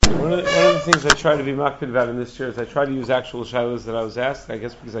One of the things I try to be makpid about in this year is I try to use actual shilas that I was asked. I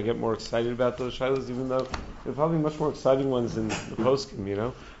guess because I get more excited about those shilas, even though there are probably much more exciting ones in the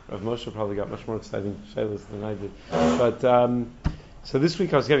poskim. Rav Moshe probably got much more exciting shilas than I did. But so this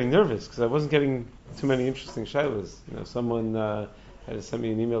week I was getting nervous because I wasn't getting too many interesting shilas. Someone had sent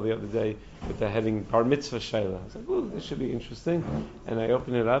me an email the other day with the heading Bar Mitzvah Shaila. I was like, "Oh, this should be interesting." And I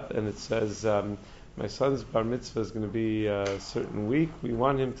open it up and it says, "My son's Bar Mitzvah is going to be a certain week. We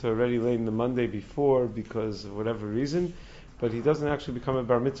want him to already lay in the Monday before because of whatever reason, but he doesn't actually become a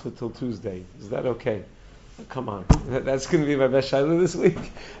Bar Mitzvah till Tuesday. Is that okay?" Come on, that's going to be my best Shaila this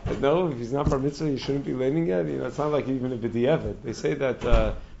week. No, if he's not Bar Mitzvah, he shouldn't be laying yet. It's not like even a b'diavad. They say that.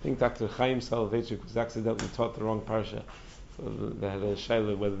 I think Dr. Chaim Soloveitchik was accidentally taught the wrong parsha. So they had a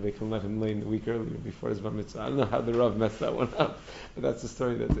shaila whether they can let him lay in the week earlier before his bar mitzvah. I don't know how the Rav messed that one up, but that's the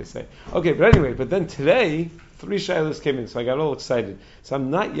story that they say. Okay, but anyway, then today, 3 shailas came in, so I got all excited. So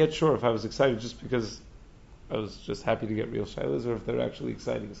I'm not yet sure if I was excited just because I was just happy to get real shailas or if they're actually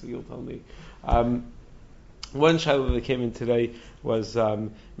exciting, so you'll tell me. One shaila that came in today was,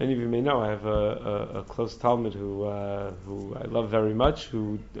 many of you may know, I have a close Talmud who I love very much,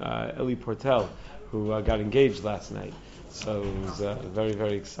 Eli Portel, who got engaged last night. So it was very,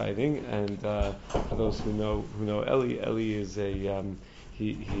 very exciting. And for those who know Eli is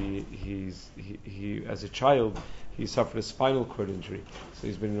he as a child he suffered a spinal cord injury, so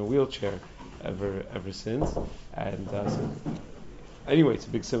he's been in a wheelchair ever since. And so anyway, it's a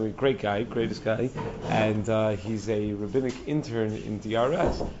big similar, greatest guy, and he's a rabbinic intern in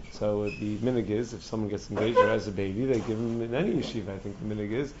DRS. So the minhag is, if someone gets engaged or has a baby, they give him in any yeshiva. I think the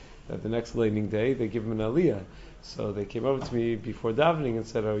minhag is that the next landing day they give him an aliyah. So they came over to me before davening and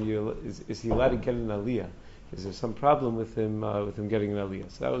said, is he allowed to get an aliyah? Is there some problem with him getting an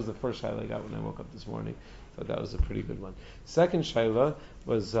aliyah? So that was the first shayla I got when I woke up this morning. So that was a pretty good one. Second shayla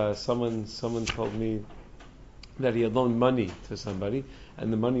was someone told me that he had loaned money to somebody,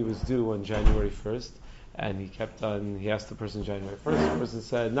 and the money was due on January 1st, and he asked the person January 1st, the person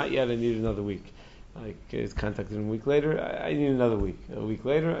said, "Not yet, I need another week." He's contacted him a week later, I need another week. A week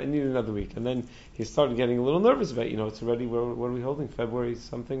later, I need another week. And then he started getting a little nervous about, it's already, what are we holding? February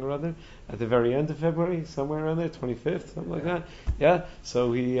something or other? At the very end of February, somewhere around there, 25th, something like that. Yeah,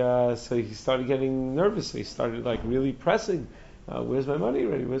 so he started getting nervous. So he started really pressing. Where's my money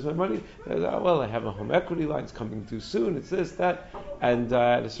already? Where's my money? Well, I have a home equity line. It's coming too soon. It's this, that. And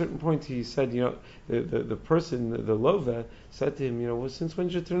at a certain point, he said, the person, the lova, said to him, well, since when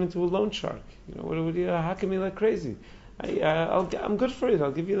did you turn into a loan shark? How can you like crazy? I'm good for it.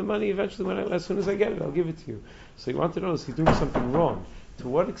 I'll give you the money eventually as soon as I get it. I'll give it to you. So he wanted to know, is he doing something wrong? To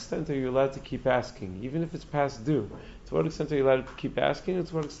what extent are you allowed to keep asking, even if it's past due? To what extent are you allowed to keep asking, and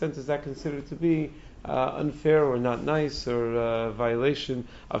to what extent is that considered to be unfair or not nice or a violation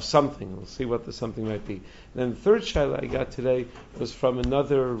of something? We'll see what the something might be. And then the third shaila I got today was from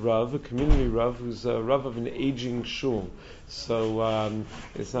another Rav, a community Rav, who's a Rav of an aging shul. So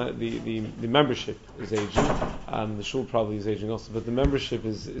it's not the membership is aging. The shul probably is aging also, but the membership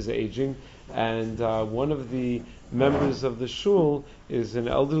is aging. And one of the members of the shul is an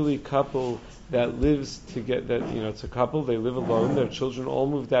elderly couple that lives it's a couple. They live alone. Their children all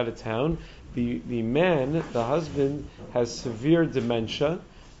moved out of town. The man, the husband, has severe dementia.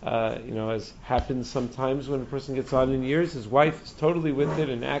 As happens sometimes when a person gets on in years. His wife is totally with it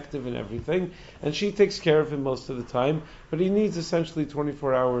and active and everything, and she takes care of him most of the time, but he needs essentially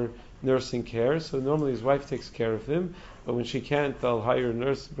 24-hour nursing care. So normally his wife takes care of him, but when she can't, they'll hire a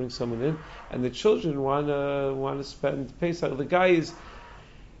nurse to bring someone in, and the children want to spend Pesach. The guy is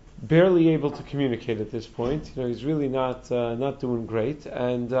barely able to communicate at this point. He's really not doing great,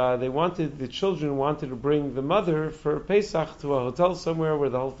 and the children wanted to bring the mother for Pesach to a hotel somewhere where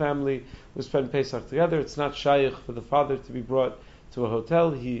the whole family would spend Pesach together. It's not shaykh for the father to be brought to a hotel.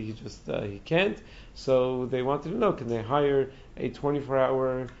 He can't. So they wanted to know, can they hire a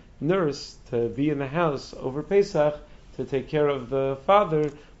 24-hour nurse to be in the house over Pesach to take care of the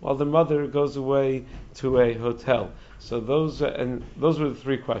father while the mother goes away to a hotel? So those were the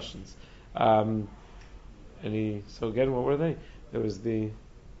 3 questions. So again, what were they? There was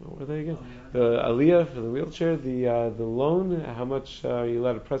what were they again? The aliyah for the wheelchair, the loan. How much are you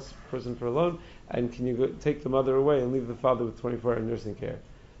allowed to press a person for a loan? And can you take the mother away and leave the father with 24-hour nursing care?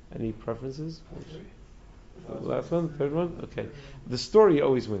 Any preferences? The last one, third one. Okay. The story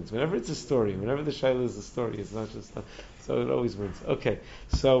always wins. Whenever it's a story, whenever the shaila is a story, it's not just so it always wins. Okay.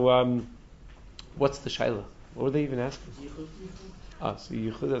 So what's the shaila? What were they even asking? So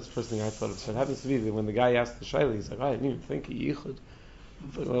yichud, that's the first thing I thought of. So it happens to be that when the guy asked the shaila, he's like, I didn't even think of yichud.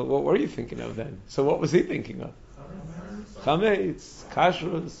 Well, what were you thinking of then? So what was he thinking of? chametz,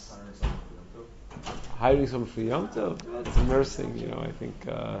 kashrus, hiring someone for Yom Tov. It's a nursing, I think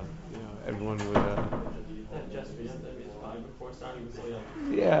everyone would.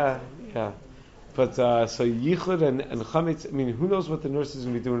 Yeah, yeah. But so yichud and chametz. I mean, who knows what the nurse is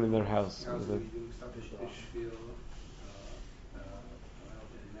going to be doing in their house?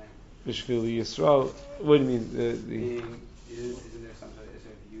 Bishvil Yisrael. What do you mean? Isn't there some sort of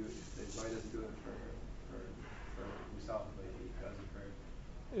issue if the boy doesn't do it for himself, but he does it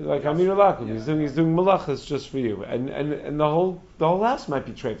for like Amir Lakum, he's doing malachas just for you, and the whole house might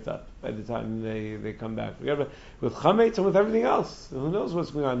be draped up by the time they come back. With chametz and with everything else, who knows what's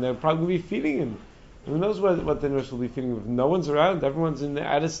going on? They'll probably be feeding him. Who knows what the nurse will be feeding him? If no one's around, everyone's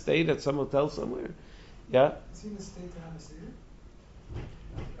at a state at some hotel somewhere. Yeah. Is he in the state to have a seder?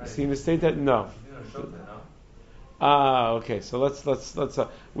 Is he in the state that no? Okay. So let's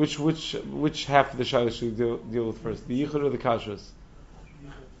which half of the shaila should we deal with first? The yichud or the kashrus?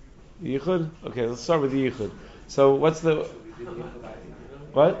 The yichud? Okay, let's start with the yichud. So what's the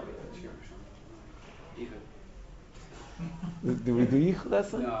what? Do we do yichud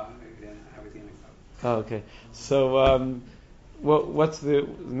last time? No, everything mixed up. Oh, okay. So what's the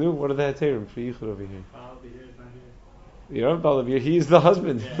new? What are the heterim for yichud over here? You know, Balabir, he's the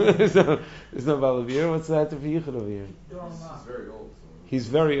husband. Yeah. there's no Balabir. What's that for yichud over here? He's very old. He's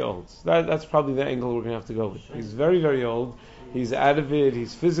very old. That's probably the angle we're going to have to go with. He's very, very old. He's out of it.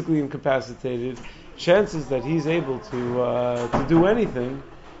 He's physically incapacitated. Chances that he's able to do anything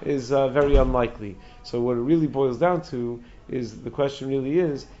is very unlikely. So what it really boils down to is the question really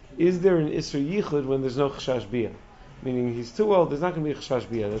is there an Isser Yichud when there's no Chashash Biyah? Meaning he's too old, there's not going to be a Chashash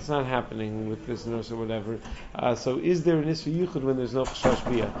Biyah. That's not happening with this nurse or whatever. So is there an Isser Yichud when there's no Chashash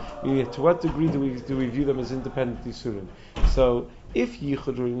Biyah? Meaning to what degree do we view them as independent Yisurim? So if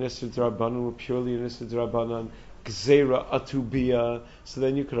Yichud were an Isser D'Rabbanan, were purely an Isser D'Rabbanan, Gzeira Atubiyah, so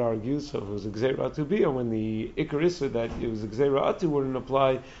then you could argue, so if it was a Gzeira Atubiyah, when the Ikar Isser that it was a Gzeira Atu wouldn't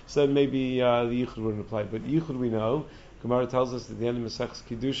apply, so then maybe the Yichud wouldn't apply. But Yichud we know, Gemara tells us at the end of Masechus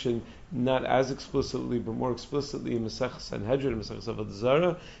Kiddushin, not as explicitly, but more explicitly in Masechus Sanhedrin, Masechus Avodah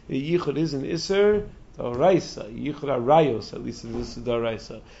Zarah, the Yichud is an Isser D'Oraisa, Yichud Arayos, at least it is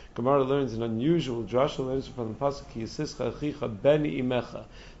D'Oraisa. Gemara learns an unusual drasha, learns from the pasuk Yisischa Achicha Ben Imecha.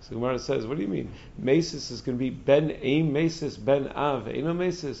 So Gemara says, what do you mean? Mesis is going to be Ben Aim Mesis Ben Av Eino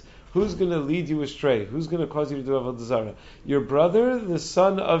Mesis. Who's going to lead you astray? Who's going to cause you to do Avodah Zarah? Your brother, the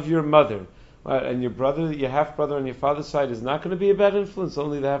son of your mother. Right, and your brother, your half-brother on your father's side is not going to be a bad influence,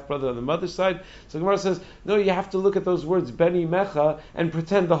 only the half-brother on the mother's side. So Gemara says, no, you have to look at those words, Beni Mecha, and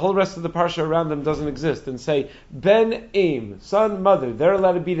pretend the whole rest of the parsha around them doesn't exist, and say, Ben Im, son, mother, they're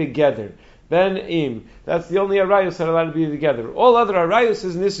allowed to be together. Ben Im, that's the only arayos that are allowed to be together. All other arayos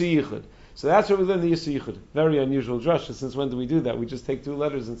is Nisu Yichud. So that's what we learn the Yisur Yichud. Very unusual drasha. Since when do we do that? We just take two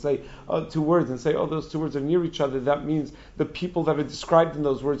letters and say, two words, and say, those two words are near each other. That means the people that are described in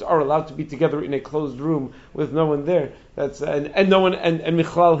those words are allowed to be together in a closed room with no one there. That's and no one and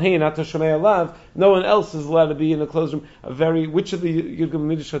Michlal Hein Ata Shomei Alav. No one else is allowed to be in a closed room. Which of the Yudgam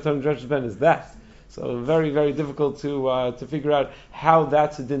Midrash Shatan Drashas Ben is that? So very, very difficult to figure out how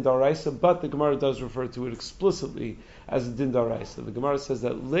that's a din daraisa, but the Gemara does refer to it explicitly as a din daraisa. The Gemara says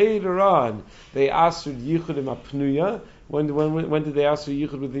that later on they asked yichud im apnuya. When did they ask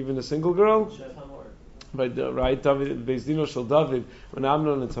yichud with even a single girl? Right, David Beis Dino Shel David, when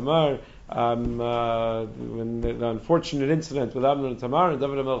Amnon and Tamar, when the unfortunate incident with Amnon and Tamar, and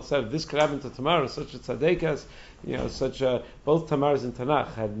David HaMelech said, if this could happen to Tamar, such a tzaddikas, both Tamars in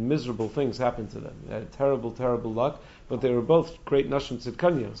Tanakh had miserable things happen to them. They had terrible, terrible luck, but they were both great Nashim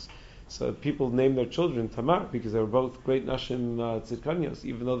Tzidkanios. So people named their children Tamar because they were both great Nashim Tzidkanios,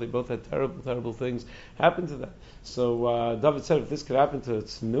 even though they both had terrible, terrible things happen to them. So David said, if this could happen to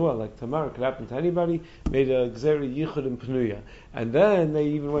Tznuah like Tamar, it could happen to anybody, made a Gzeri Yichud and Pnuya. And then they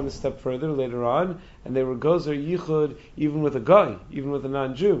even went a step further later on, and they were Gozer Yichud even with a guy, even with a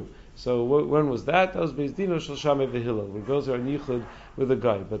non-Jew. So when was that? That was Beis Dino Shel Shamei V'Hillel. Where goes our yichud with a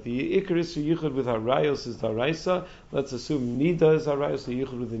guy. But the ikar is yichud with harayos is daraisa. Let's assume nida is harayos. The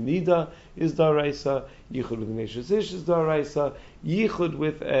yichud with a nida is daraisa. Yichud with a neshes ish is daraisa. Yichud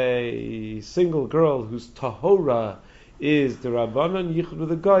with a single girl whose tahora is derabanan. Yichud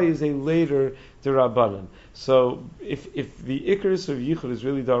with a guy is a later derabanan. So if the ikar of yichud is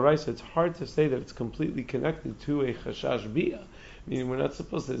really daraisa, it's hard to say that it's completely connected to a chashash biyah. Meaning we're not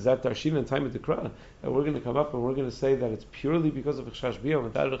supposed to, is that Darshin and time of the Kra, that we're going to come up and we're going to say that it's purely because of a Chashash Biyah,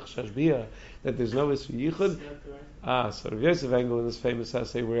 without a Chashash Biyah, that there's no Isra Yichud. So Rav Yosef Engel in this famous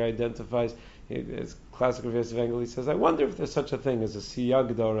essay where he identifies, it's classic Rav Yosef Engel, he says, I wonder if there's such a thing as a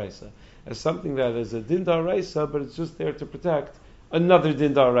Siyag D'Oraisa. as something that is a din daraisa, but it's just there to protect another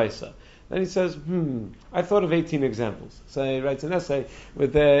din daraisa. Then he says, I thought of 18 examples. So he writes an essay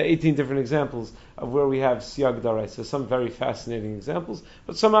with 18 different examples of where we have siyag daraisa. Some very fascinating examples,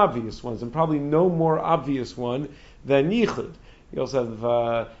 but some obvious ones, and probably no more obvious one than yichud. You also have,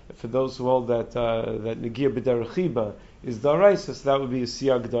 for those who hold that negia b'derechiba is daraisa, so that would be a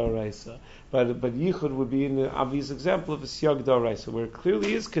siyag daraisa. But yichud would be an obvious example of a siyag daraisa, where it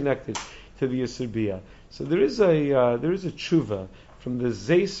clearly is connected to the yisur bia. So there is a tshuva from the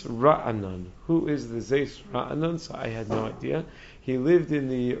Zeis Ra'anan. Who is the Zeis Ra'anan? So I had no idea. He lived in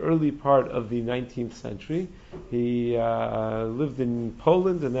the early part of the 19th century. He lived in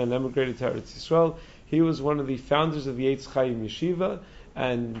Poland and then emigrated to Eretz Yisrael. He was one of the founders of the Eitz Chaim Yeshiva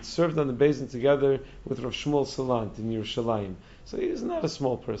and served on the Beis Din together with Rav Shmuel Salant in Yerushalayim. So he is not a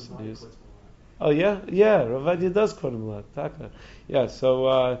small person. Rav Adia does quote him a lot. Taka. Yeah,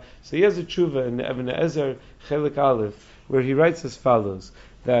 so he has a tshuva in Eben Ezer Chelik Aleph, where he writes as follows,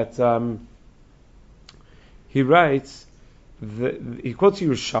 that he quotes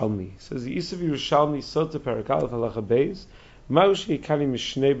Yerushalmi. He says, the Yisuf Yerushalmi Sota Perak Aleph Halacha Beis, Ma'ushi Yikani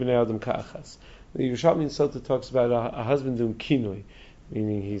Mishnei B'nei Adam Ka'achas. The Yerushalmi in Sota talks about a husband doing kinoi,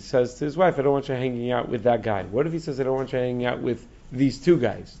 meaning he says to his wife, I don't want you hanging out with that guy. What if he says, I don't want you hanging out with these two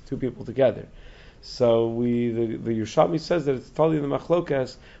guys, two people together? So the Yerushalmi says that it's totally in the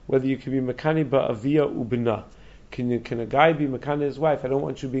machlokas whether you can be mekani ba'avia ubina. Can a guy be mekana his wife? I don't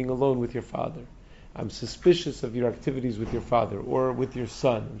want you being alone with your father. I'm suspicious of your activities with your father or with your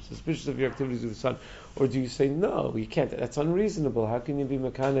son. I'm suspicious of your activities with your son. Or do you say, no, you can't. That's unreasonable. How can you be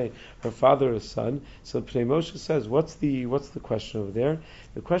mekane her father or son? So Pnei Moshe says, what's the question over there?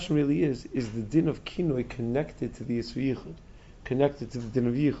 The question really is the din of kinoi connected to the Yisur Yichud? Connected to the din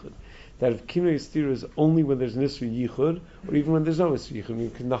of Yichud? That if kinoi yistir is only when there's an Yisur Yichud, or even when there's no Yisur Yichud. I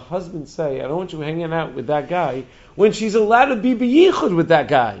mean, can the husband say, I don't want you hanging out with that guy, when she's allowed to be b'yichud with that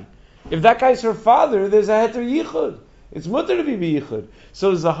guy? If that guy's her father, there's a heter yichud. It's mutter to be b'yichud.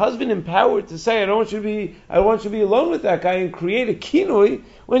 So is the husband empowered to say, I want you to be alone with that guy and create a kinoi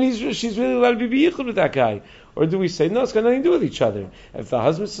when she's really allowed to be b'yichud with that guy? Or do we say, no, it's got nothing to do with each other. If the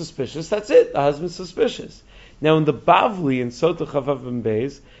husband's suspicious, that's it. The husband's suspicious. Now in the Bavli, in Sota Chavav and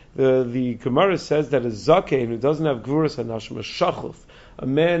Beis, the Gemara says that a zaken who doesn't have gvuras hanashim, a shachuf, a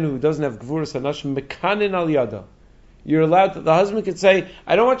man who doesn't have gvuras hanashim, mekanin al yada. You're allowed to, the husband could say,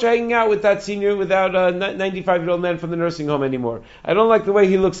 I don't want you hanging out with that senior, without a 95-year-old man from the nursing home anymore. I don't like the way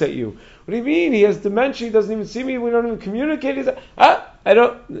he looks at you. What do you mean? He has dementia, he doesn't even see me, we don't even communicate. Enough. I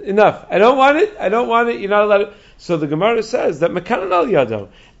don't want it, you're not allowed to. So the Gemara says that mekanin al yado.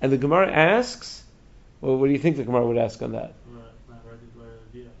 And the Gemara asks, well, what do you think the Gemara would ask on that?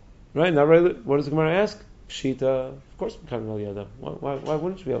 Right, not really. What does the Gemara ask? Pshita, of course, mekanin al yado. Why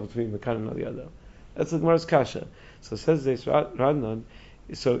wouldn't you be able to be mekanin al yado? That's the Gemara's kasha. So says this Radnan.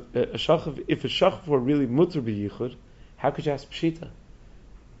 So if a shachav were really mutter b'yichud, how could you ask pshita?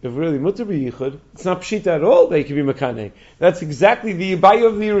 If really mutter b'yichud, it's not pshita at all. They can be mekane. That's exactly the ibayu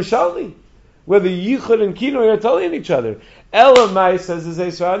of the Yerushalmi, where the yichud and kinoi are telling each other. Elamai says the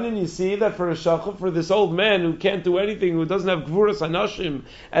Zeis Radnan. You see that for a shachav, for this old man who can't do anything, who doesn't have gvuras anashim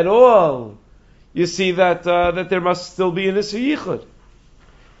at all, you see that there must still be an Isser Yichud.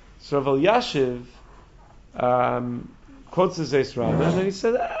 So Rav Yashiv quotes the Zeis Radnan, and he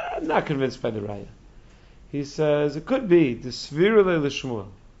says, I'm not convinced by the Raya. He says, it could be the Svira le Shmuel,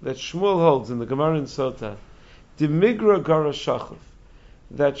 that Shmuel holds in the Gemara in Sota, the Migra Gara Shachav,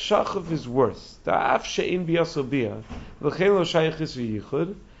 that Shachav is worse. The Af She'in Biyaso Bia, L'chein Lo Shayach Isra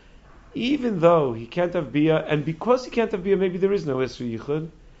Yichud, even though he can't have Bia, and because he can't have Bia, maybe there is no Isra Yichud,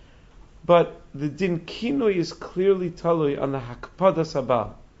 but the Din Kinoi is clearly taloi on the Hakpada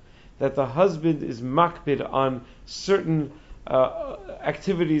Sabah, that the husband is makbid on certain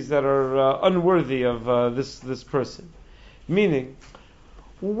activities that are unworthy of this person. Meaning,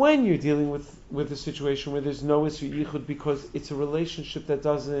 when you're dealing with a situation where there's no Isra Yichud because it's a relationship that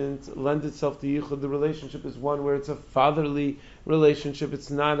doesn't lend itself to Yichud, the relationship is one where it's a fatherly relationship, it's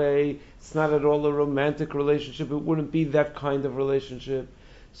not at all a romantic relationship, it wouldn't be that kind of relationship.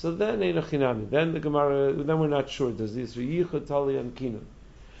 So then then the Gemara, then we're not sure, does the Isra Yichud tali on Kinun?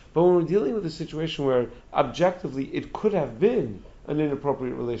 But when we're dealing with a situation where objectively it could have been an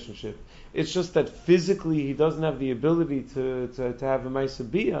inappropriate relationship, it's just that physically he doesn't have the ability to have a Maisa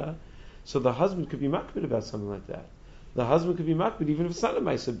Bia, so the husband could be makbid about something like that. The husband could be makbid even if it's not a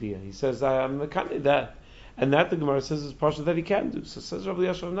Maisa Bia. He says, I'm kind of that. And that the Gemara says is partial that he can do. So says Rav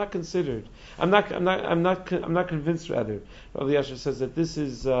Elyashiv, I'm not convinced. Rather, Rav Elyashiv says that this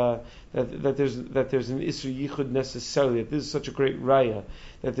is that there's an Isra Yichud necessarily. That this is such a great raya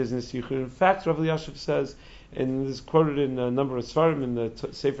that there's an Isra Yichud. In fact, Rav Elyashiv says, and this is quoted in a number of svarim in the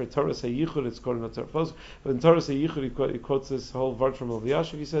Sefer Torah Yichud. It's quoted in the Torah Post, but in Torah Yichud he quotes this whole vart from Rav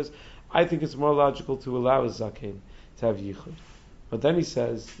Elyashiv. He says, I think it's more logical to allow a zaken to have yichud. But then he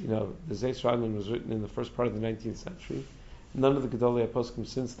says, the Zeis Rambam was written in the first part of the 19th century. None of the Gedolei Poskim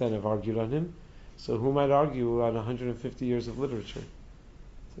since then have argued on him. So who might argue on 150 years of literature?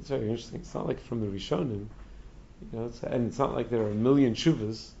 So it's very interesting. It's not like from the Rishonim, and it's not like there are a million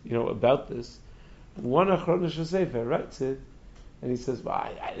shuvas, about this. One Achronish Sefer writes it, and he says, well,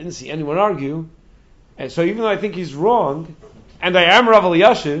 I didn't see anyone argue. And so even though I think he's wrong, and I am Rav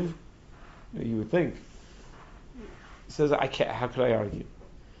Elyashiv, you would think. He says, I can't. How could I argue?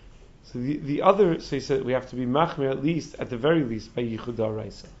 So the other, so he said, we have to be machmir at the very least, by yichud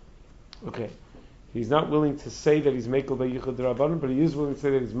daraisa. Okay, he's not willing to say that he's mekel by yichud darabanan, but he is willing to say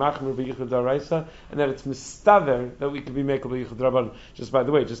that he's machmir by yichud daraisa, and that it's mistaver that we could be mekel by yichud darabanan. Just by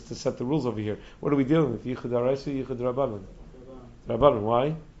the way, just to set the rules over here, what are we dealing with? Yichud daraisa, yichud darabanan. Darabanan.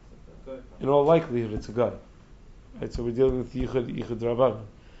 Why? In all likelihood, it's a guy. Right, so we're dealing with yichud darabanan.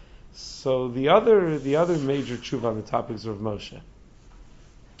 So the other major tshuva on the topic is Rav Moshe.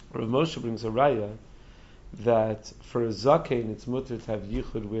 Rav Moshe brings a raya that for a zaken it's mutter to have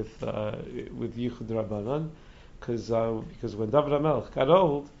yichud with yichud rabbanan, because when David HaMelech got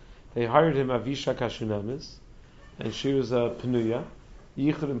old, they hired him Avisha Kashunamis, and she was a Penuya.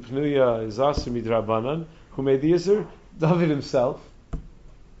 Yichud and Penuya is Asur Midrabanan. Who made the Yisr? David himself.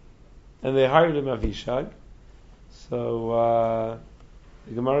 And they hired him Avishag. So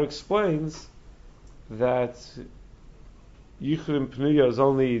the Gemara explains that Yichud and Pnuya is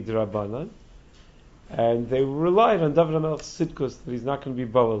only D'Rabbanan, and they relied on David HaMelech's Sidkus that he's not going to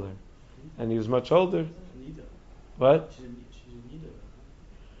be Bo'aler, and he was much older. What? She's a Nida.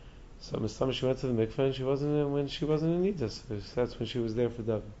 So Mistama, she went to the mikveh and she wasn't in Nida, so that's when she was there for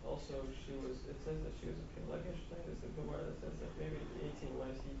David. Also, it says that she was a Pelegish, there's a Gemara that says that maybe 18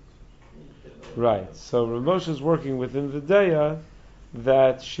 when he did Right, so Rav Moshe is working within the Deya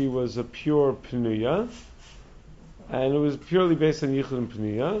that she was a pure Penuya, and it was purely based on Yichud and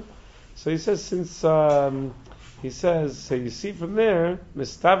Penuya. So he says, so you see from there,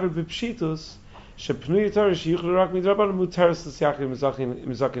 Mistaver b'pshitus, shePenuya Torah sheYichud rak midrabanan mutaris l'syachim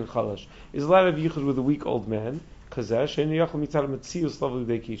mizakin chalash. Is allowed to have Yichud with a weak old man, kazeh she'enu yachol mitzad metzius lovely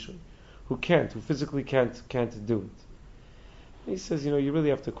dekishun, who physically can't do it. And he says, you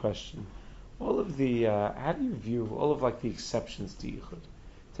really have to question all of the, how do you view all of the exceptions to Yichud?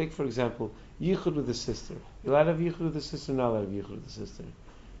 Take, for example, Yichud with a sister. You allowed to have Yichud with a sister, not allowed to have Yichud with a sister.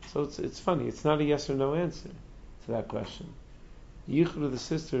 So it's funny, it's not a yes or no answer to that question. Yichud with a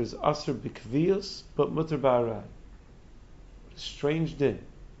sister is Asr b'kviyus, but mutter ba'arai. Strange din.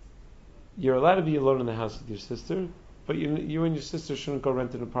 You're allowed to be alone in the house with your sister, but you and your sister shouldn't go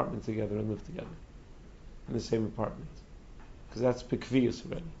rent an apartment together and live together in the same apartment. Because that's b'kviyus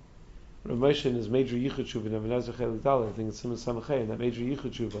already. Rav Moshe in his major Yichud Tshuva in Avinazar Chelik Dalet, I think it's Simon Samachay, and that major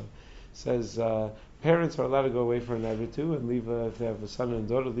Yichud Tshuva says parents are allowed to go away for a night or two and leave, if they have a son and a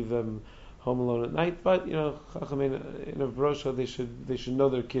daughter, leave them home alone at night. But in a brosha they should know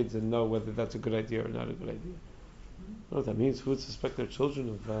their kids and know whether that's a good idea or not a good idea. I don't know what that means. Who would suspect their children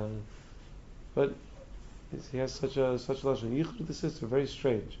of? But he has such a lashon. Yichud with the sister, very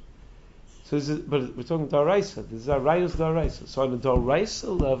strange. So but we're talking Daraisa. This is Arayos Daraisa. So on a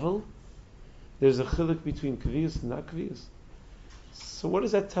Daraisa level, there's a chiluk between kviyus and not kviyus. So what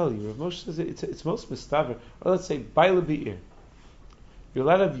does that tell you? Rav Moshe says it's most mistaver. Or let's say baila be'ir. You're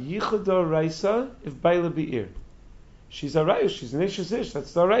allowed to have yichud daraisa if baila be'ir. She's a rayus, she's an ishes ish.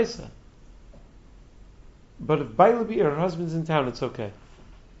 That's daraisa. But if baila be'ir, her husband's in town, it's okay.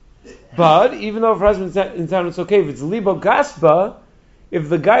 But even though if her husband's in town, it's okay. If it's libo gasba, if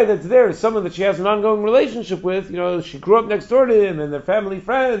the guy that's there is someone that she has an ongoing relationship with, she grew up next door to him and they're family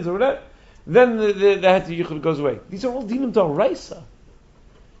friends or whatever, then the Heter Yichud goes away. These are all dinim d'oraisa.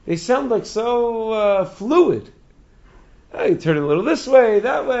 They sound like so fluid. You turn it a little this way,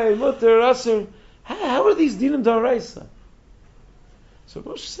 that way, mutter, asur. How are these dinim d'oraisa? So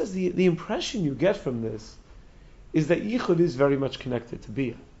Moshe says the impression you get from this is that Yichud is very much connected to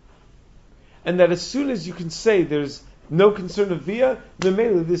Bia. And that as soon as you can say there's no concern of Bia, then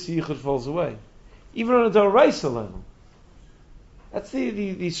maybe this Yichud falls away. Even on a d'oraisa level. That's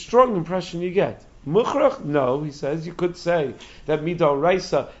the strong impression you get. Mukhrach, no, he says, you could say that Midah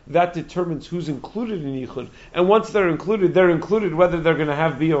Raisa, that determines who's included in Yichud. And once they're included whether they're going to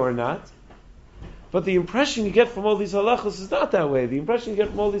have Bia or not. But the impression you get from all these halachos is not that way. The impression you get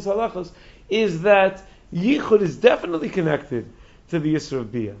from all these halachos is that yichud is definitely connected to the Yisra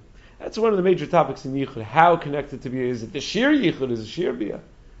of Bia. That's one of the major topics in yichud. How connected to Bia is it? The sheer yichud is a sheer Bia.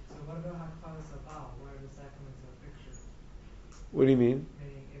 So what about Hakfadas Abal? Where does that come into the picture? What do you mean?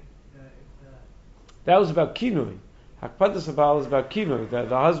 Meaning if the That was about kinui. Hakpadas Abal is about kinui. The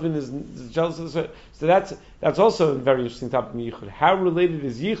husband is jealous of the. So that's also a very interesting topic in yichud. How related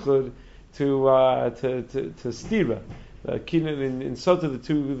is yichud to stira? In Sota, the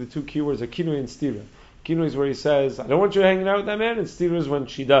two keywords are kinui and stira. Kinui is where he says, "I don't want you hanging out with that man," and stira is when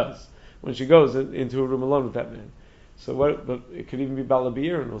she does, when she goes into a room alone with that man. So but it could even be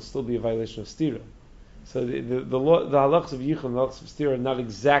balabir, and it'll still be a violation of stira. So the halachas of yichud and the halachas of stira are not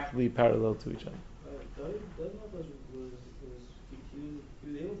exactly parallel to each other. He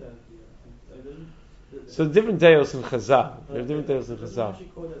was able to have So different deos in Chazal. There are different deos in Chazal. Actually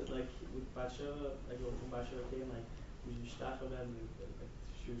quote that like with Bathsheba, like when Bathsheba came, like Mishtach of them, like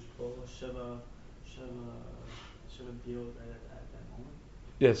she was full of Sheva deal at that moment.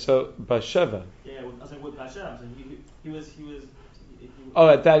 Yeah. So Bathsheba. Yeah, I was like with Bathsheba, so he was. Oh,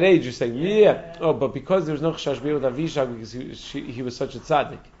 at that age, you're saying, yeah. Yeah. Oh, but because there was no chashash with Avishag, because he was such a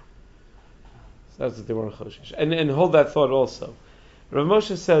tzaddik. So that's what they weren't choshesh. And hold that thought also. Rav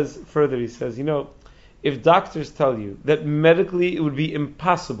Moshe says further. He says, if doctors tell you that medically it would be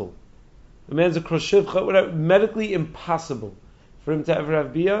impossible, the man's a kroshivcha, whatever, medically impossible for him to ever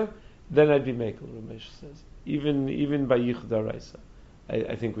have bia, then I'd be mekel. Rav Moshe says, even by yichud haraisa,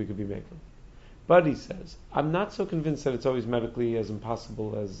 I think we could be mekel. But he says, I'm not so convinced that it's always medically as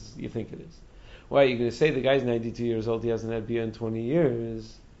impossible as you think it is. Why, you're going to say the guy's 92 years old, he hasn't had bia in 20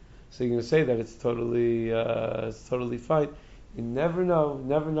 years, so you're going to say that it's totally fine. You never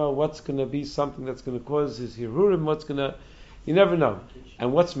know what's going to be something that's going to cause his hirurim, you never know.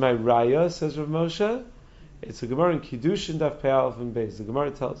 And what's my raya, says Rav Moshe? It's a Gemara in Kiddushin Daf Pei Aleph and Beis. The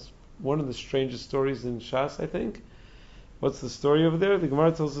Gemara tells one of the strangest stories in Shas, I think. What's the story over there? The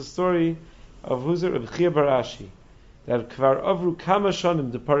Gemara tells the story of Huzer Reb Chia Barashi, that Kvar Avru Kama Shanim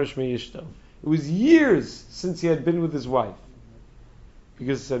Deparish Meishto. It was years since he had been with his wife.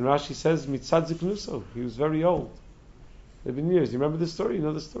 Because, and Rashi says, Mitzadzik Nuso, he was very old. It had been years. You remember the story? You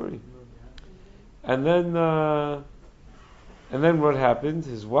know the story. And then what happened?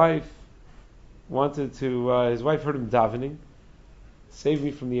 His wife heard him davening, save me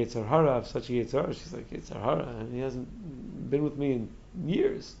from the Yetzer Hara. I have such a Yetzer Hara. She's like, Yetzer Hara? And he hasn't been with me in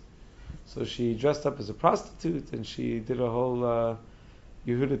years. So she dressed up as a prostitute and she did a whole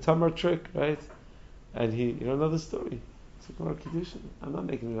Yehuda Tamar trick, right? And you don't know the story. It's a Gemara Kiddushin. I'm not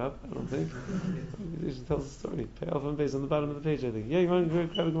making it up, I don't think. Kiddushin tells the story. Pei Aleph and Beis on the bottom of the page, I think. Yeah, you want to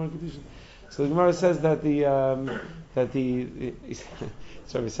grab a Gemara Kiddushin. So the Gemara says that it's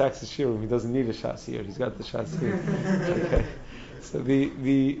Rabbi Sachs' shiurim. He doesn't need a shas here. He's got the shas here. Okay. So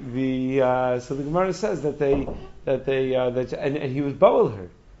so the Gemara says that he was bowel her,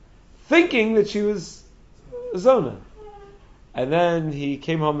 thinking that she was Zona. And then he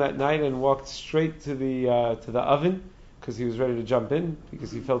came home that night and walked straight to the oven because he was ready to jump in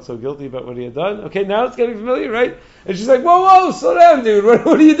because he felt so guilty about what he had done. Okay, now it's getting familiar, right? And she's like, whoa, slow down, dude. What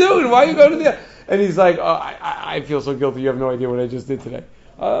are you doing? Why are you going to the... And he's like, oh, I feel so guilty. You have no idea what I just did today.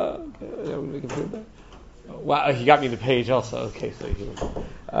 Okay, yeah, we can feel that. Wow, he got me the page also. Okay, so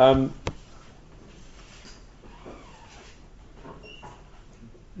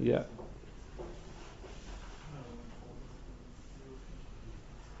yeah.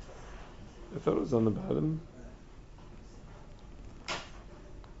 I thought it was on the bottom.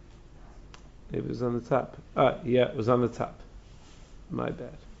 Maybe it was on the top. Yeah, it was on the top. My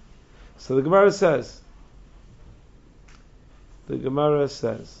bad. So the Gemara says,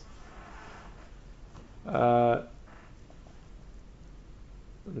 I'm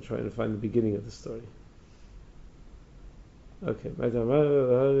trying to find the beginning of the story. Okay. Reb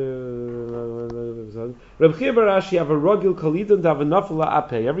Chia Barashi have a rogil kalidon davanafla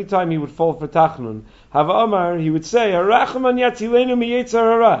ape. Every time he would fall for tachnun, have Omar, he would say, "Arachaman yatzilenu mi yetzer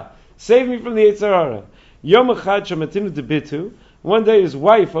hara." Save me from the yetzer hara. Yom echad shamatinu debitu. One day his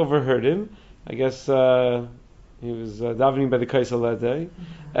wife overheard him. I guess he was davening by the kaisel that day.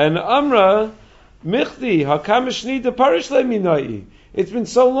 And Amra, michti hakam shni de parish leminai. It's been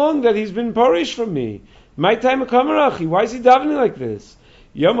so long that he's been parish from me. My time kamarachi. Why is he davening like this?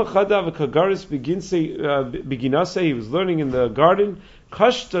 Yom echadav kagaris beginase. He was learning in the garden.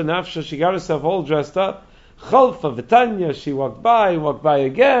 Kashta nafsha. She got herself all dressed up. Chalfa v'tanya. She walked by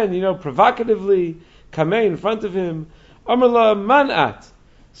again. Provocatively. Kamei in front of him. Amrla manat.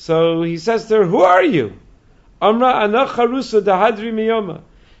 So he says to her, "Who are you?" Amra anach harusa dahadri miyoma.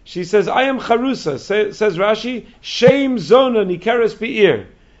 She says, I am Charusa, says Rashi, Shem Zona Nikeres Be'ir.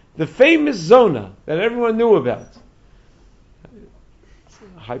 The famous Zona that everyone knew about. It's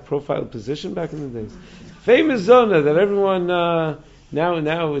a high profile position back in the days. Famous Zona that everyone,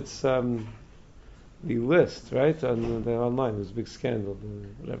 now it's the list, right? On the online, there's a big scandal,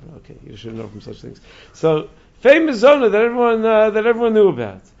 whatever. Okay, you should know from such things. So, famous Zona that everyone knew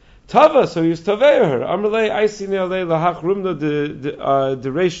about. Tava, so he was Taveh her. Amrlei, Aisi Nealei Lahach Rumna de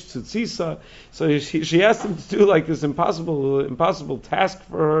Reish Tzutzisa. So she asked him to do like this impossible task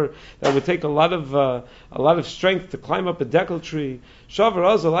for her that would take a lot of strength to climb up a decal tree. Shavar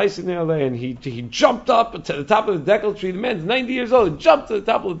Azal Aisi Nealei, and he jumped up to the top of the decal tree. The man's 90 years old. He jumped to the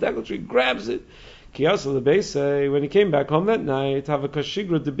top of the decal tree, grabs it. Kiyasa Lebeise, when he came back home that night, Hava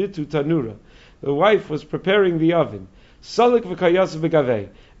Kashigra Debitu Tanura. The wife was preparing the oven. Salik v'kayasa v'gavei.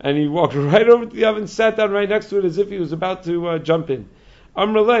 And he walked right over to the oven, sat down right next to it as if he was about to jump in.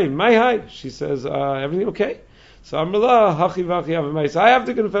 Amrulay, my hi. She says, everything okay? So Amrullah, hachi vachi avamais. I have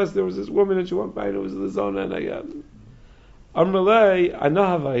to confess, there was this woman and she walked by and it was the zona and I, Amrulay,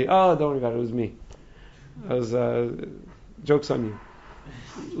 anahavai. Oh, don't worry about it, it was me. I was, jokes on you.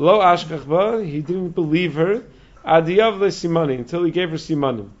 Lo ashkachba, he didn't believe her. Adiyav le simani, until he gave her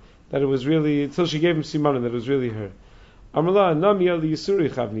simanim. That it was really, until she gave him simanim, that it was really her. Amrullah, nami el yisuri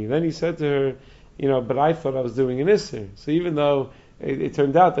chavni. Then he said to her, but I thought I was doing an isser. So even though it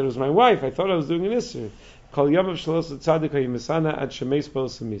turned out that it was my wife, I thought I was doing an isser. Kol yamav shalos tzadik misana ad shemeis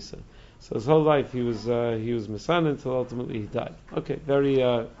samisa. So his whole life he was misana until ultimately he died. Okay, very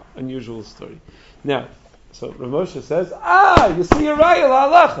unusual story. Now, so Ramosha says, you see a raya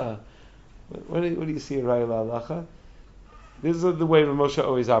la'alacha. What do you see a raya la'alacha? This is the way Ramosha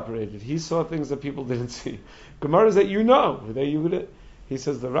always operated. He saw things that people didn't see. Gemara that he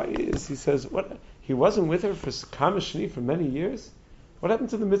says the right is. He says what? He wasn't with her for Kama Shni for many years. What happened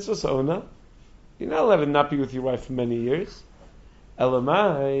to the mitzvah ona? You're not allowed to not be with your wife for many years.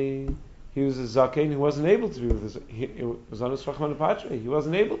 Elamai, he was a zaken who wasn't able to be with his. It was on his Rachman Patre. He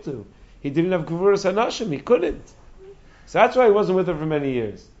wasn't able to. He didn't have Gevuras Anashim. He couldn't. So that's why he wasn't with her for many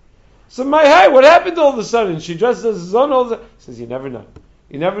years. So what happened all of a sudden? She dresses as a zon all the time. He says, you never know.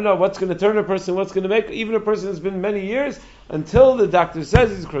 You never know what's going to turn a person, what's going to make, even a person that's been many years, until the doctor says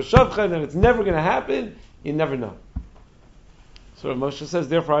he's kroshavcha and it's never going to happen, you never know. So Moshe says,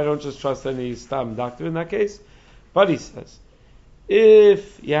 therefore I don't just trust any stam doctor in that case. But he says,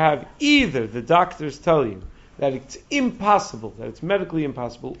 if you have either the doctors tell you that it's impossible, that it's medically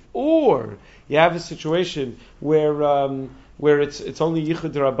impossible, or you have a situation where it's only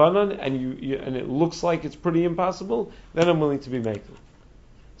yichud rabbanan and it looks like it's pretty impossible, then I'm willing to be makel.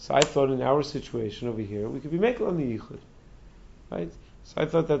 So I thought in our situation over here we could be makel on the yichud, right? So I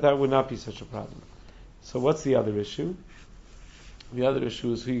thought that would not be such a problem. So what's the other issue? The other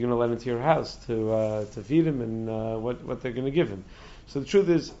issue is who you're going to let into your house to feed him and what they're going to give him. So the truth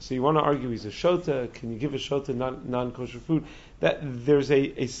is, so you want to argue he's a shota, can you give a shota non-kosher food? That there's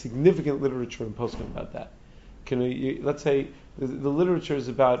a significant literature in poskim about that. Let's say the literature is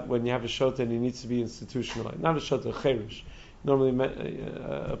about when you have a shota and he needs to be institutionalized. Not a shota, a cherish. Normally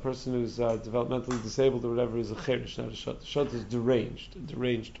a person who's developmentally disabled or whatever is a cherish, not a shota. Shota is a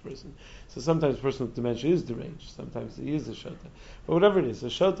deranged person. So sometimes a person with dementia is deranged. Sometimes he is a shota. But whatever it is, a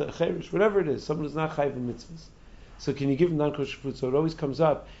shota, a cherish, whatever it is, someone who's not chayv in mitzvahs. So can you give them non-kosher food? So it always comes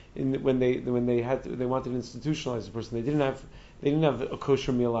up when they wanted to institutionalize the person. They didn't have a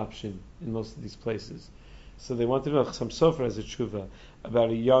kosher meal option in most of these places. So they wanted to know, some sofer as a tshuva, about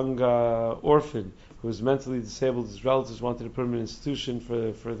a young orphan who was mentally disabled. His relatives wanted to put him in an institution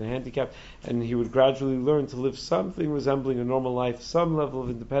for the handicapped, and he would gradually learn to live something resembling a normal life, some level of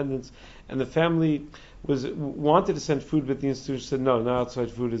independence. And the family wanted to send food, but the institution said no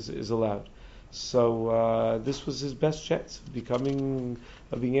outside food is allowed. So this was his best chance of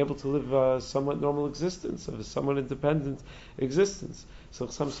being able to live a somewhat normal existence, of a somewhat independent existence. So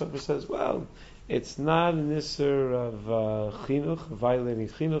some sofer says, well, it's not an isser of chinuch, violating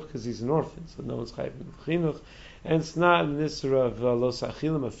chinuch, because he's an orphan, so no one's chayv in chinuch. And it's not an isser of los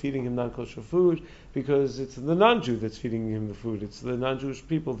achilim, of feeding him non-kosher food, because it's the non-Jew that's feeding him the food. It's the non-Jewish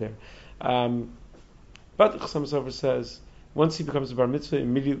people there. But some sofer says, once he becomes a bar mitzvah,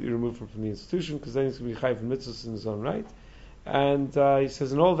 immediately remove him from the institution, because then he's going to be chayv in mitzvahs in his own right. And he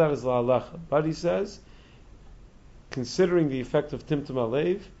says, and all that is la'alacha. But he says, considering the effect of timtum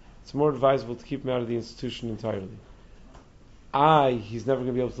alev, it's more advisable to keep him out of the institution entirely. He's never going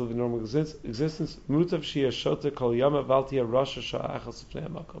to be able to live a normal existence. Mutav shia shota kol yama valtia rasha sha'achal sifnei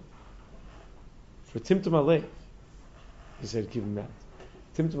hamakom. For timtum alev, he said, keep him out.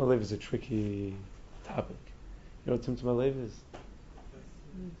 Timtum alev is a tricky topic. You know what timtum alev is?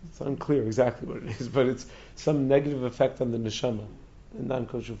 It's unclear exactly what it is, but it's some negative effect on the neshama that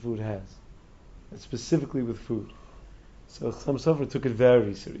non-kosher food has, and specifically with food. So Chassam Sofer took it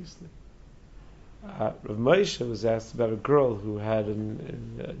very seriously. Rav Moshe was asked about a girl who had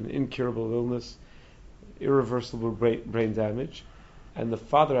an incurable illness, irreversible brain damage, and the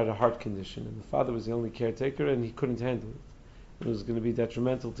father had a heart condition, and the father was the only caretaker, and he couldn't handle it. It was going to be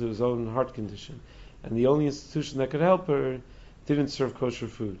detrimental to his own heart condition, and the only institution that could help her didn't serve kosher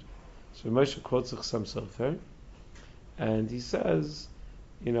food. So Moshe quotes Chassam Sofer, and he says,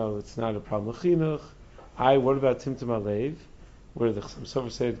 it's not a problem with chinuch. What about Timtum Alev, where the Chassam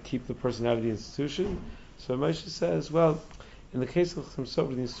Sofer said keep the person out of the institution? So Moshe says, well, in the case of Chassam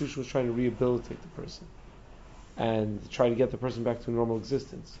Sofer, the institution was trying to rehabilitate the person and try to get the person back to a normal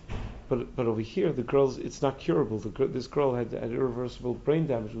existence. But over here, it's not curable. This girl had irreversible brain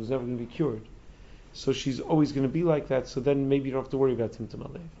damage. It was never going to be cured. So she's always going to be like that. So then maybe you don't have to worry about Timtum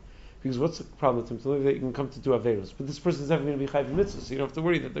Alev. Because what's the problem with Timtum Alev? They can come to do Averos. But this person's never going to be Chayv Mitzvah, so you don't have to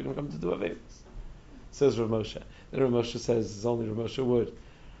worry that they're going to come to do Averos. Says Rav Moshe. Then Rav Moshe says, it's only Rav Moshe would.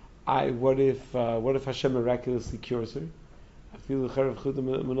 What if Hashem miraculously cures her? Right?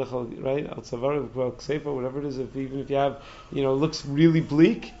 Whatever it is, even if you have, looks really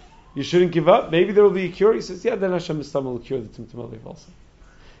bleak, you shouldn't give up. Maybe there will be a cure. He says, then Hashem will cure the Timtum Alev also.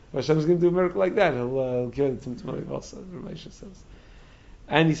 If Hashem's going to do a miracle like that, he'll cure the Timtum Alev also, Rav Moshe says.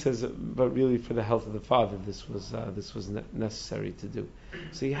 And he says, but really for the health of the father, this was necessary to do.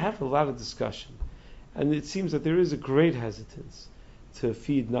 So you have a lot of discussion. And it seems that there is a great hesitance to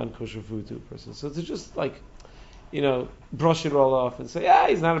feed non-kosher food to a person. So to just brush it all off and say,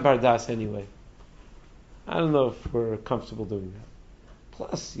 he's not a bardas anyway. I don't know if we're comfortable doing that.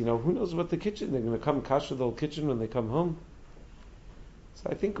 Plus, who knows what the kitchen, they're going to come kasher the whole kitchen when they come home. So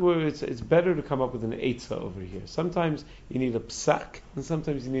I think it's better to come up with an eitzah over here. Sometimes you need a psak, and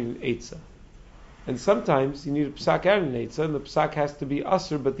sometimes you need an eitzah. And sometimes you need a psak and an eitzah, and the psak has to be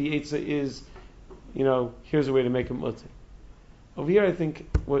asr, but the eitzah is, here's a way to make it mutter. Over here, I think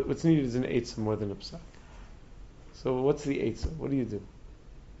what's needed is an eitzah more than a psak. So what's the eitzah? What do you do?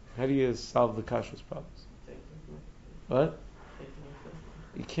 How do you solve the kashrus problems? What?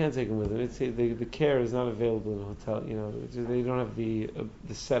 You can't take them with them. It's the care is not available in a hotel. They don't have the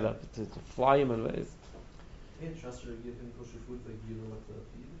setup to fly him. You can't trust her to give him kosher food, like you know what to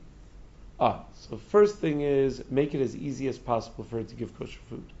feed. So first thing is make it as easy as possible for her to give kosher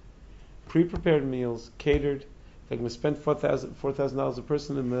food. Pre-prepared meals, catered. They're going to spend $4,000 a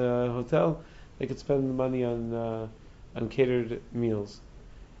person in the hotel. They could spend the money on catered meals.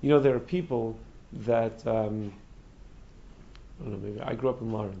 There are people that. I don't know, maybe I grew up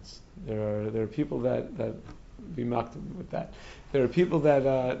in Lawrence. There are people that be mocked with that. There are people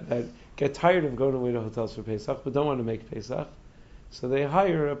that get tired of going away to hotels for Pesach, but don't want to make Pesach, so they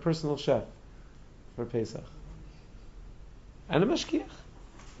hire a personal chef for Pesach and a mashkiach.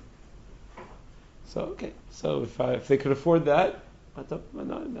 So if they could afford that, that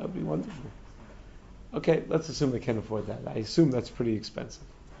would be wonderful. Okay, let's assume they can afford that. I assume that's pretty expensive.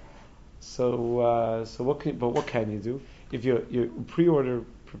 So what can you do? If you pre-order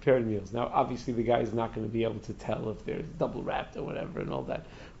prepared meals, now obviously the guy is not going to be able to tell if they're double wrapped or whatever and all that,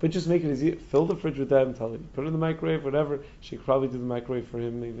 but just make it easy. Fill the fridge with them. Tell him put it in the microwave, whatever. She could probably do the microwave for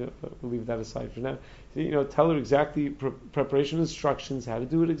him. Maybe we'll leave that aside for now. Tell her exactly preparation instructions, how to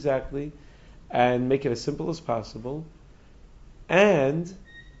do it exactly, and make it as simple as possible. And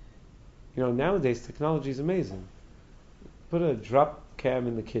nowadays technology is amazing. Put a drop cam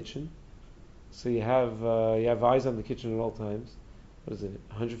in the kitchen. So you have eyes on the kitchen at all times. What is it?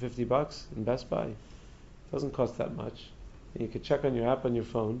 $150 in Best Buy. Doesn't cost that much. And you can check on your app on your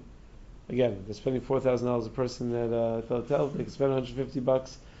phone. Again, they're spending $4,000 a person at the hotel. They can spend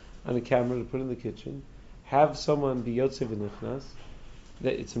 $150 on a camera to put in the kitchen. Have someone be Yotze V'Nichnas.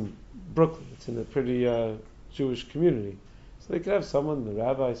 It's in Brooklyn. It's in a pretty Jewish community. So they could have someone, the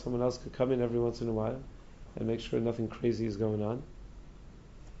rabbi, someone else could come in every once in a while and make sure nothing crazy is going on.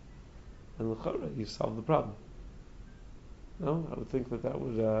 And l'chara, you've solved the problem. No, I would think that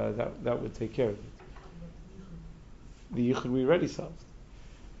would take care of it. The yichud we already solved.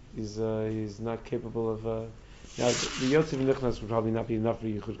 He's not capable of. Now the Yotze V'Nichnas would probably not be enough for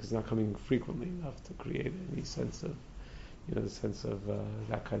yichud because it's not coming frequently enough to create any sense of, the sense of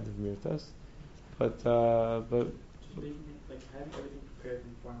that kind of mirtas. But Maybe having everything prepared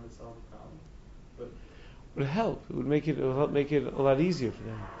beforehand would solve the problem. But it would help. It would help make it a lot easier for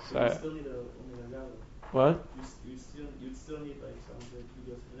them. So you still need a rabbi. What? You'd still need someone to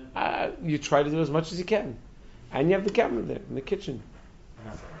do this. You try to do as much as you can, and you have the camera there in the kitchen.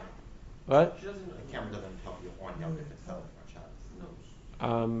 What? The camera doesn't help you on Yom Tov itself on Shabbos.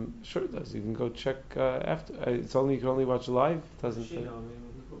 Sure it does. You can go check after. It's only you can only watch live. Doesn't. She know.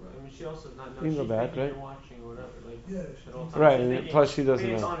 I mean, she also does not know. You can go She's back, thinking right? you're watching or whatever. Like Yeah, at all times. Right, She's and thinking, plus she doesn't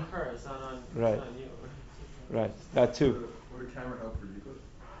it's know. on her. It's not on. Right. It's not on you. Right. That too. Would a camera help for you?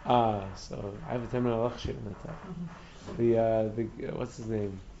 So I have a terminal Lachshir on that. The what's his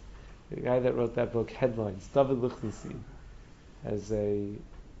name? The guy that wrote that book, Headlines, David Lichtenstein, has an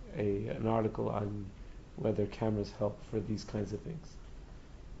article on whether cameras help for these kinds of things.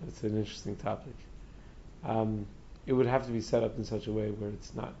 It's an interesting topic. It would have to be set up in such a way where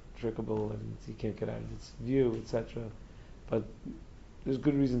it's not trickable and you can't get out of its view, etc. But there's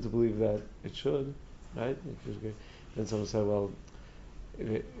good reason to believe that it should, right? Then someone said, well,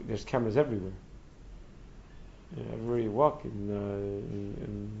 there's cameras everywhere. Everywhere you walk in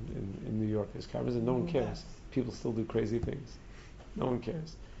New York, there's cameras, and no one cares. People still do crazy things. No one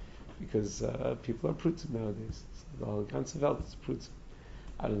cares because people are prutzim nowadays. So the whole concept is prutzim.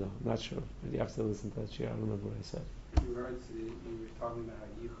 I don't know. I'm not sure. You have to listen to that shit. I don't remember what I said. In regards to you were talking about how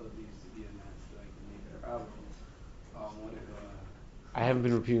yichud needs to be a match like the neighbor rabbi. What if I haven't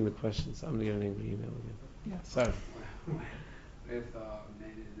been repeating the questions. So I'm gonna get an angry email again. Yeah, sorry. if a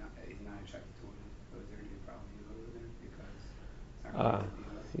man is not attracted to women, so is there going to be a problem with yichud over there because it's not going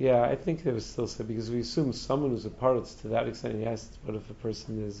to be Yeah, I think they would still say because we assume someone who's a part to that extent. He asked, what if a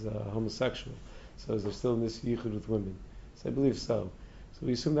person is homosexual? So is there still in this yichud with women? So I believe so. So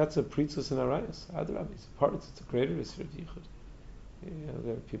we assume that's a pritzus and arayos. Adrabah, it's a part. It's a greater issue of yichud.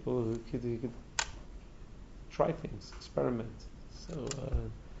 There are people who could try things, experiment. So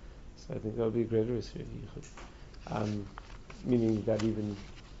I think that would be a greater issue of yichud. Meaning that even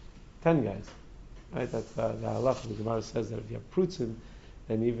 10 guys, right? That's the halacha. The Gemara says that if you have prutzim,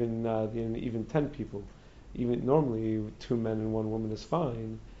 then even 10 people, even normally 2 men and 1 woman is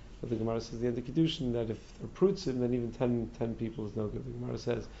fine. But the Gemara says at the end of Kiddushin that if they're prutzim, then even 10 people is no good. The Gemara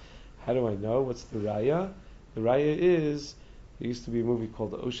says, how do I know? What's the raya? The raya is, there used to be a movie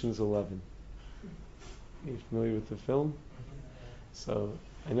called Ocean's 11. Are you familiar with the film? So,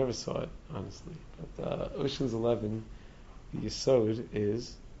 I never saw it, honestly. But Ocean's 11, the yesod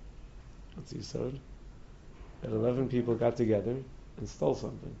is, what's the yesod? That 11 people got together and stole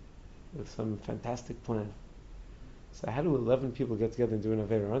something with some fantastic plan. So how do 11 people get together and do an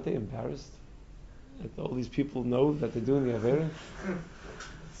Avera? Aren't they embarrassed? Like all these people know that they're doing the Avera?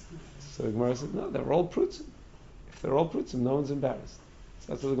 So the Gemara says, no, they're all prutzim. If they're all prutzim, no one's embarrassed. So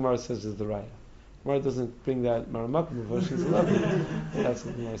that's what the Gemara says is the raya. Gemara doesn't bring that Maramakim of Ocean's 11. That's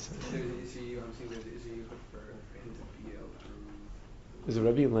what the Gemara says. I'm saying that is he for him to be able to... Is a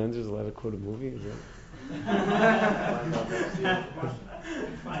Rebbe Landers allowed to quote a movie? Is that...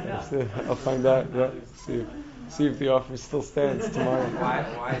 I'll find out. Yeah. See if the offer still stands tomorrow.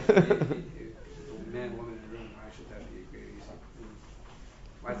 Why should it be, if man, woman in a room, why should that be a greater issue?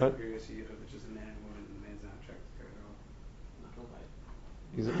 Why is it a greater issue if it's just a man and a woman and the man's not attracted to her at all? Not gonna lie.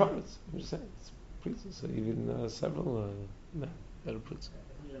 He's a prophet. I'm just saying. It's priestess. So even several men that are priestess.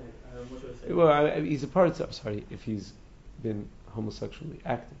 Well, he's a part. I'm sorry, if he's been homosexually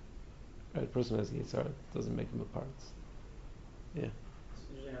active. Right, a person who has the Yitzhar doesn't make him a part. Yeah.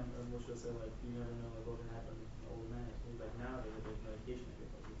 Usually I'm Moshe say like you never know like what can happen with an old man. So like nowadays there's medication that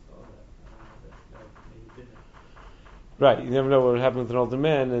gets like all that. I don't know if that may be different. Right, you never know what would happen with an older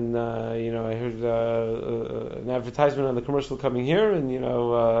man, and I heard an advertisement on the commercial coming here, and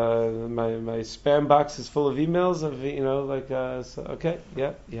my spam box is full of emails of so, okay,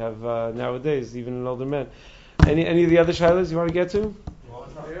 yeah, you have nowadays even an older man. Any of the other shilas you want to get to?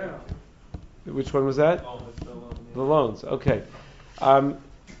 Yeah. Which one was that? The loans. Okay.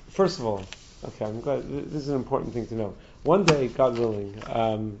 First of all, okay, I'm glad. This is an important thing to know. One day, God willing,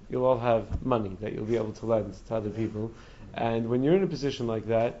 you'll all have money that you'll be able to lend to other people. And when you're in a position like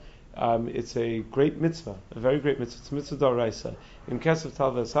that, it's a great mitzvah, a very great mitzvah. It's a mitzvah d'oraisa. In Kesef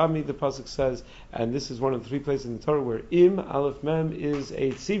Talvas Hami, the pasuk says, and this is one of the 3 places in the Torah where im aleph mem is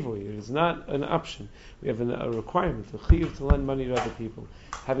a tzivoy. It is not an option. We have a requirement, a chiyuv, to lend money to other people.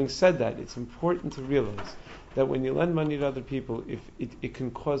 Having said that, it's important to realize that when you lend money to other people, if it can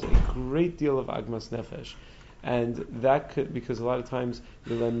cause a great deal of agmas nefesh, and that could, because a lot of times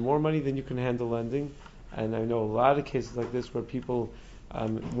you lend more money than you can handle lending. And I know a lot of cases like this where people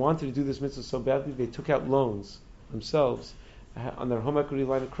wanted to do this mitzvah so badly they took out loans themselves on their home equity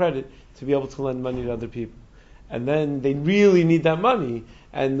line of credit to be able to lend money to other people. And then they really need that money,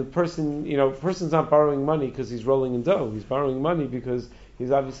 and the person's not borrowing money because he's rolling in dough. He's borrowing money because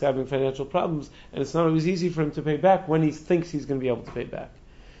he's obviously having financial problems, and it's not always easy for him to pay back when he thinks he's going to be able to pay back.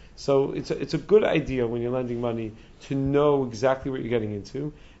 So it's a good idea when you're lending money to know exactly what you're getting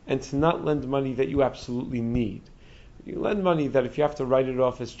into, and to not lend money that you absolutely need. You lend money that if you have to write it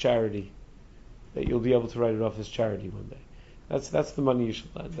off as charity, that you'll be able to write it off as charity one day. That's the money you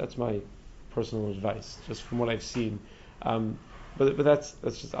should lend. That's my personal advice, just from what I've seen. But that's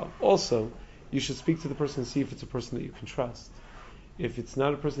just out. Also, you should speak to the person and see if it's a person that you can trust. If it's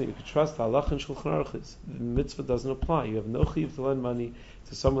not a person that you can trust, Allah and Shulchan Aruch is the mitzvah doesn't apply. You have no chiyuv to lend money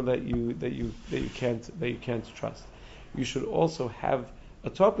to someone that you can't trust. You should also have a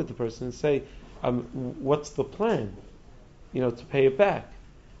talk with the person and say, what's the plan? To pay it back.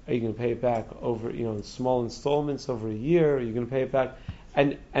 Are you going to pay it back over, in small installments over a year? Are you going to pay it back?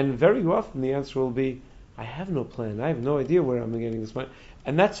 And very often the answer will be, I have no plan. I have no idea where I'm getting this money.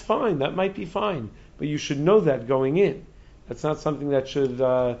 And that's fine. That might be fine. But you should know that going in. That's not something that should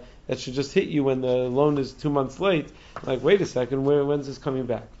just hit you when the loan is 2 months late. Like, wait a second, when's this coming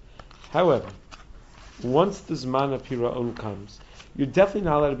back? However, once the Zman HaPira'on comes, you're definitely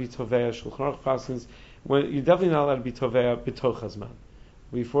not allowed to be Tovea Shulchan Aruch passes. You're definitely not allowed to be Tovea B'toch HaZman,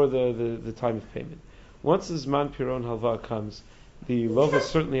 before the time of payment. Once the Zman Pira'on Halva comes, the Lova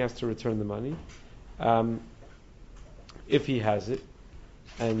certainly has to return the money, if he has it.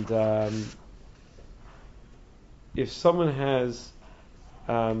 And if someone has,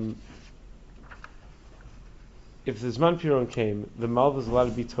 if the Zman Pira'on came, the Malva is allowed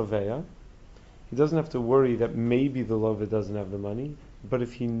to be Tovea. He doesn't have to worry that maybe the Lova doesn't have the money, but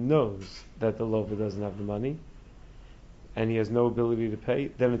if he knows that the Lova doesn't have the money, and he has no ability to pay,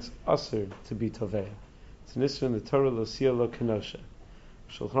 then it's usher to be Tovea. It's an issue in the Torah, Lo Sia Lo Kenosha.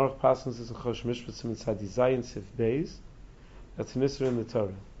 Shulchan Aruch Paskin says in Chosh Mishpat Tzadi Zayin Sif Beis, that's an issue in the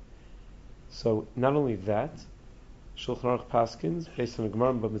Torah. So, not only that, Shulchan Aruch Paskins, based on the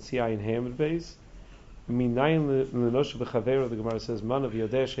Gemara, but Mitzia in Hamid Beis, Minayin Lenosha B'Chavero, the Gemara says, Man of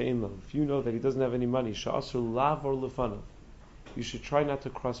Yodeh She'in Lo. If you know that he doesn't have any money, Sha'asur Lav or Lefanav, you should try not to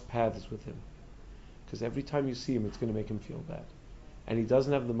cross paths with him. Because every time you see him, it's going to make him feel bad. And he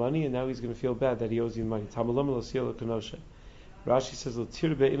doesn't have the money, and now he's going to feel bad that he owes you money. Tamalam lo siyah kanosha. Rashi says, lo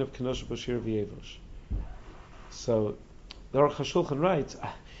tir be'in of kanosha b'shir v'yevosh. So, the Aruch HaShulchan writes,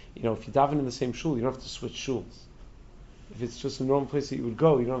 if you daven in the same shul, you don't have to switch shuls. If it's just a normal place that you would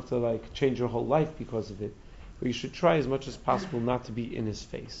go, you don't have to change your whole life because of it. But you should try as much as possible not to be in his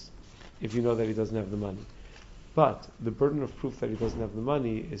face, if you know that he doesn't have the money. But the burden of proof that he doesn't have the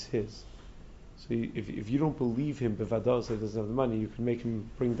money is his. So if you don't believe him, bevados, that he doesn't have the money, you can make him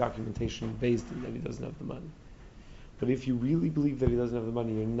bring documentation based on that he doesn't have the money. But if you really believe that he doesn't have the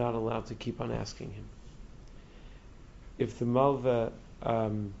money, you're not allowed to keep on asking him. If the malva,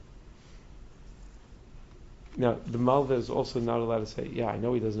 now the malva is also not allowed to say, yeah, I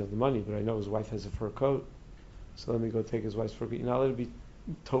know he doesn't have the money, but I know his wife has a fur coat, so let me go take his wife's fur coat. You're not allowed to be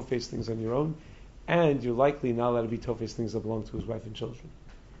toe-faced things on your own, and you're likely not allowed to be toe-faced things that belong to his wife and children,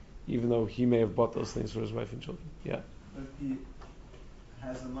 even though he may have bought those things for his wife and children. Yeah. But if he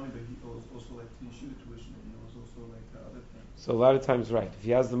has the money, but he owes also the yeshiva tuition, and he owes also the other things. So a lot of times, right, if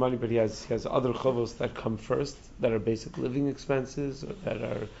he has the money, but he has other chovos that come first, that are basic living expenses, or that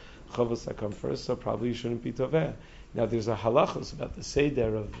are chovos that come first, so probably you shouldn't be toveh. Now there's a halachos about the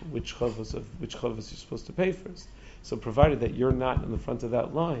seder of which chovos you're supposed to pay first. So provided that you're not in the front of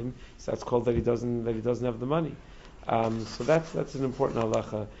that line, so that's called that he doesn't have the money. So that's an important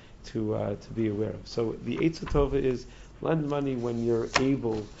halacha to be aware of. So the Eitzah Tova is lend money when you're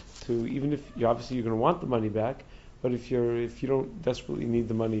able to, even if you're going to want the money back, but if you don't desperately need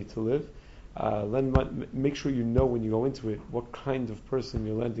the money to live, lend money. Make sure you know when you go into it what kind of person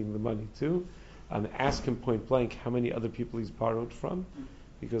you're lending the money to. Ask him point blank how many other people he's borrowed from,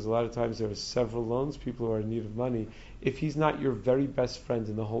 because a lot of times there are several loans, people who are in need of money. If he's not your very best friend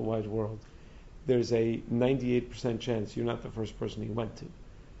in the whole wide world, there's a 98% chance you're not the first person he went to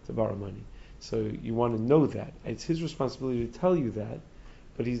borrow money. So you want to know that. It's his responsibility to tell you that,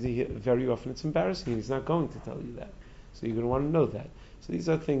 but very often it's embarrassing. He's not going to tell you that. So you're going to want to know that. So these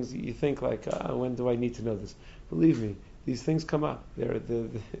are things that you think when do I need to know this? Believe me, these things come up.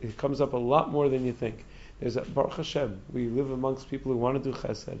 It comes up a lot more than you think. There's Baruch Hashem, we live amongst people who want to do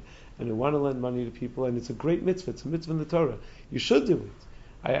chesed and who want to lend money to people, and it's a great mitzvah. It's a mitzvah in the Torah. You should do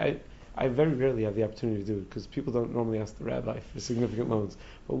it. I very rarely have the opportunity to do it because people don't normally ask the rabbi for significant loans.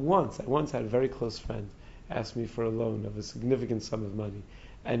 But I once had a very close friend ask me for a loan of a significant sum of money,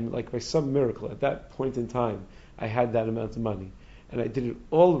 and by some miracle, at that point in time, I had that amount of money, and I did it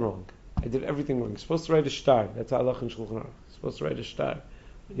all wrong. I did everything wrong. You're supposed to write a shtar. That's halach and shulchan aruch. You're supposed to write a shtar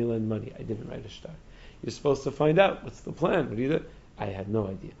when you lend money. I didn't write a shtar. You're supposed to find out what's the plan. What do you do? I had no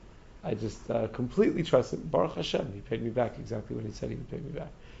idea. I just completely trusted Baruch Hashem. He paid me back exactly what he said he would pay me back.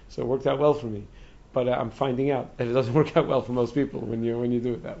 So it worked out well for me. but I'm finding out that it doesn't work out well for most people when you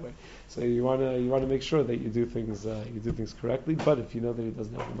do it that way. So you wanna make sure that you do things correctly. But if you know that he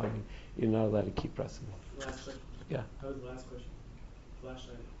doesn't have the money, you're not allowed to keep pressing it. Last question. Yeah. That was the last question.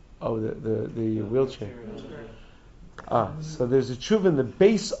 Flashlight. Oh, the wheelchair. Wheelchair. So there's a tshuva in the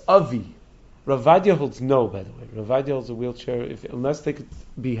base Avi. Ravadia holds no, by the way. Ravadia holds a wheelchair unless they could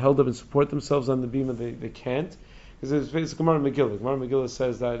be held up and support themselves on the beam, they can't. Because it's Gemara Megillah. Gemara Megillah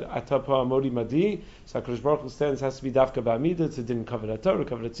says that Atapa Amodi Madi, so HaKadosh Baruch Hu stands, has to be Dafka Ba'amida, it's a din Kavod Torah,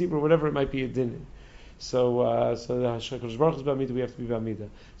 Kavod Tzibur, whatever it might be a din. So the HaKadosh Baruch Hu's Ba'amida, we have to be Ba'amida.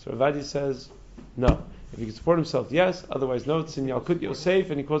 So Ravadia says, no. If he can support himself, yes. Otherwise, no. It's in Yalkut Yosef,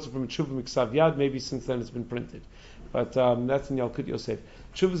 and he quotes it from Tshuva Miksav Yad. Maybe since then it's been printed, but that's in Yalkut Yosef.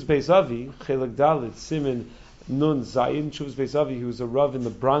 Tshuva's Beis Avi, Chelik Dalit, Simin Nun Zayin. Tshuva's Beis Avi, he was a Rav in the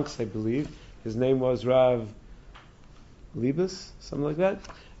Bronx, I believe. His name was Rav Libas, something like that.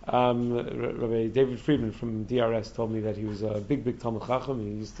 Rabbi David Friedman from DRS told me that he was a big Talmud Chacham.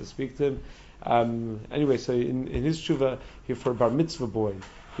 He used to speak to him. Anyway, so in his tshuva here for a bar mitzvah boy,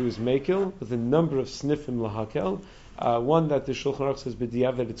 he was Mekil with a number of snifim lahakel. One that the Shulchan Aruch says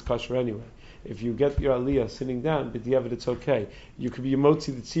b'diavad it's kosher anyway. If you get your aliyah sitting down, b'diavad it's okay. You could be a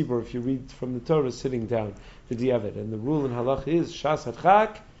motzi the tzibur if you read from the Torah sitting down, b'diavad. And the rule in halach is shas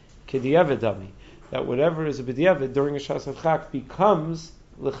hadchak k'diavad dami. That whatever is a b'diavad during a shas hadchak becomes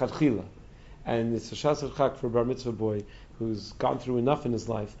l'chadchila. And it's a shas hadchak for a bar mitzvah boy who's gone through enough in his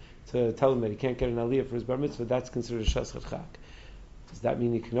life to tell him that he can't get an aliyah for his bar mitzvah. That's considered a shas hadchak. Does that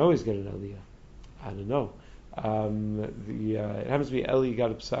mean he can always get an aliyah? I don't know. It happens to be Eli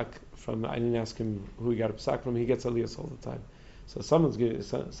got a psak from. I didn't ask him who he got a psak from. He gets aliyahs all the time. So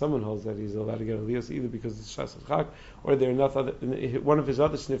someone holds that he's allowed to get aliyahs either because it's shas chak, or there are enough other. One of his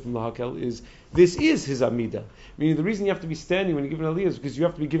other sniff from lahakel is this is his amida. Meaning the reason you have to be standing when you give an aliyah is because you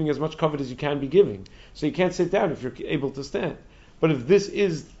have to be giving as much cover as you can be giving. So you can't sit down if you're able to stand. But if this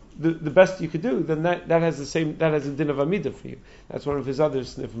is the best you could do, then that has a din of amida for you. That's one of his other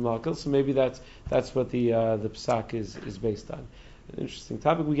sniff from lahakel. So maybe that's what the psak is based on. An interesting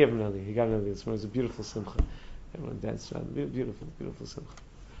topic. We gave him an aliyah. He got an aliyah. It was a beautiful simcha. Everyone danced around. Beautiful simcha.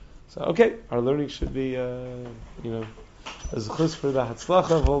 So okay, our learning should be a zechus for the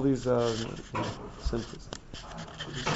hatzlacha of all these simchas.